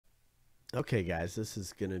Okay, guys, this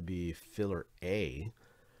is going to be filler A,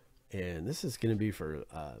 and this is going to be for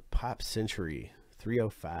Pop Century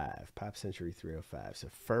 305. Pop Century 305. So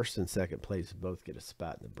first and second place both get a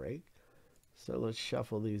spot in the break. So let's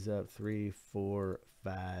shuffle these up. 3, 4,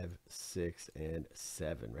 5, 6, and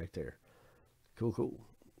 7 right there. Cool, cool.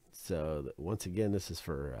 So once again, this is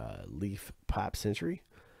for Leaf Pop Century.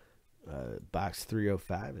 Box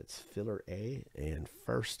 305, it's filler A, and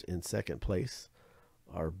first and second place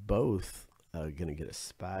are both going to get a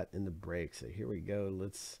spot in the break. So here we go.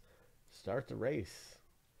 Let's start the race.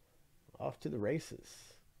 Off to the races.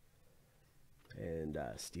 And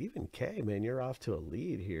Stephen K, man, you're off to a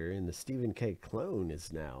lead here. And the Stephen K clone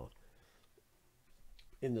is now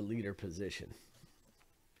in the leader position.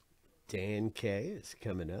 Dan K is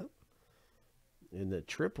coming up. In the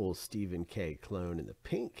triple Stephen K clone in the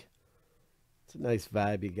pink. It's a nice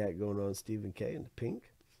vibe you got going on, Stephen K, in the pink.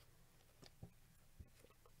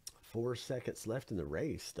 4 seconds left in the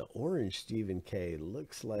race. The orange Stephen K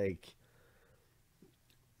looks like,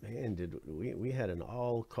 man, did we had an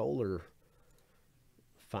all Kohler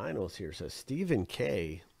finals here. So Stephen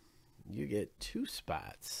K, you get 2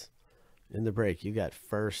 spots in the break. You got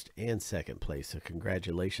first and second place. So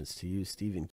congratulations to you, Stephen